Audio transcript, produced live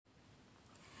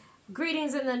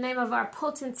Greetings in the name of our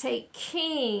potentate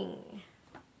King.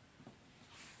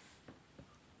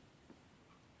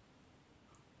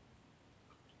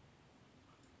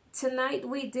 Tonight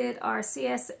we did our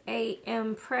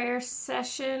CSAM prayer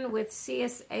session with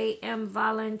CSAM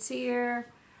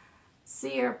volunteer,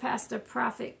 seer, pastor,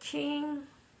 prophet, king.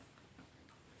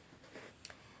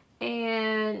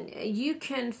 And you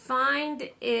can find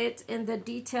it in the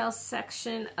details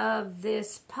section of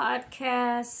this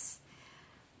podcast.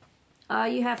 All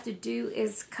you have to do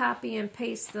is copy and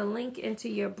paste the link into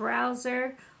your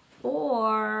browser,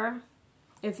 or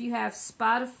if you have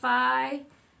Spotify,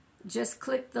 just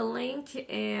click the link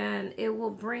and it will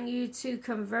bring you to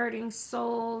Converting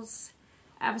Souls,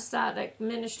 Apostolic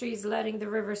Ministries, Letting the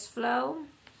Rivers Flow.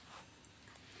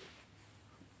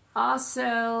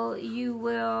 Also,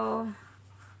 you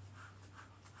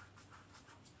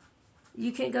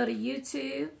can go to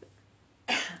YouTube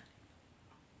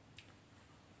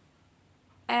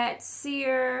at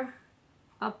Seer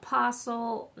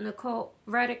Apostle Nicole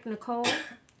Reddick Nicole.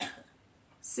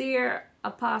 Seer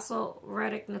Apostle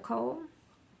Reddick Nicole.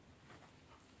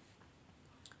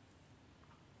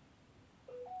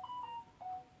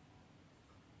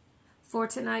 For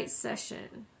tonight's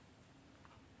session.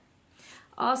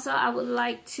 Also, I would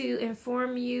like to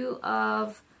inform you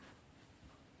of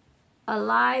a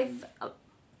live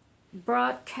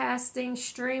broadcasting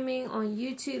streaming on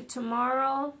YouTube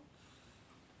tomorrow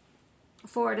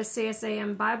for the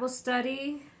CSAM Bible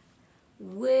study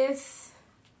with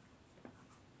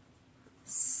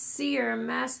Seer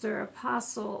Master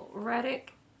Apostle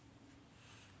Reddick.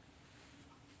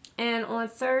 And on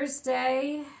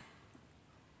Thursday,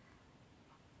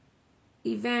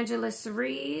 Evangelist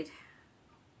Reed.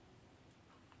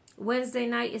 Wednesday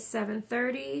night is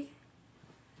 7:30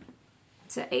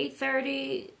 to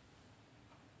 8:30.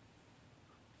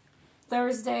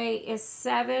 Thursday is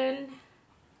 7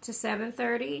 to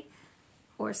 7:30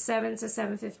 or 7 to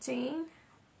 7:15.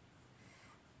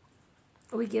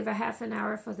 We give a half an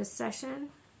hour for the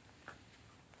session.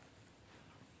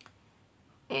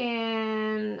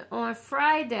 And on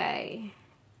Friday,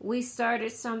 we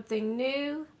started something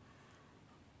new.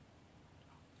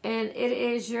 And it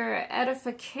is your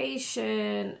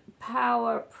edification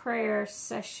power prayer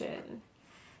session.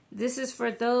 This is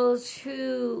for those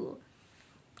who,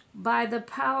 by the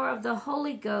power of the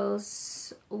Holy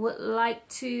Ghost, would like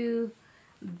to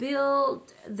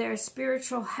build their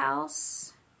spiritual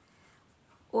house,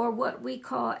 or what we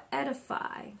call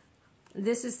edify.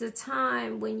 This is the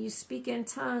time when you speak in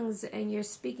tongues and you're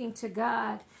speaking to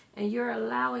God and you're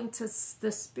allowing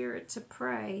the Spirit to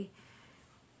pray.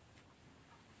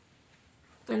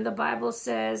 And the Bible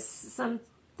says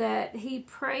that He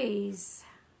prays,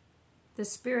 the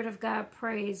Spirit of God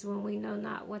prays when we know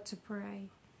not what to pray,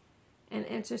 and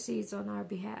intercedes on our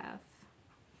behalf.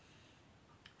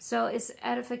 So it's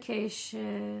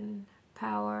edification,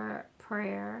 power,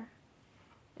 prayer,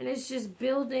 and it's just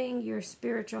building your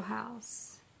spiritual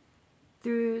house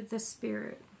through the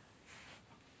Spirit.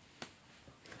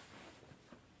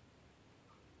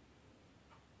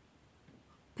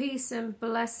 Peace and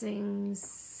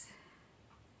blessings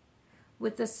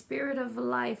with the Spirit of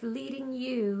life leading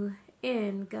you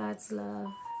in God's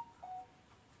love,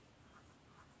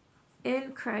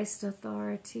 in Christ's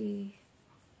authority.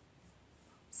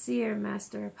 Seer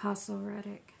Master Apostle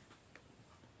Reddick.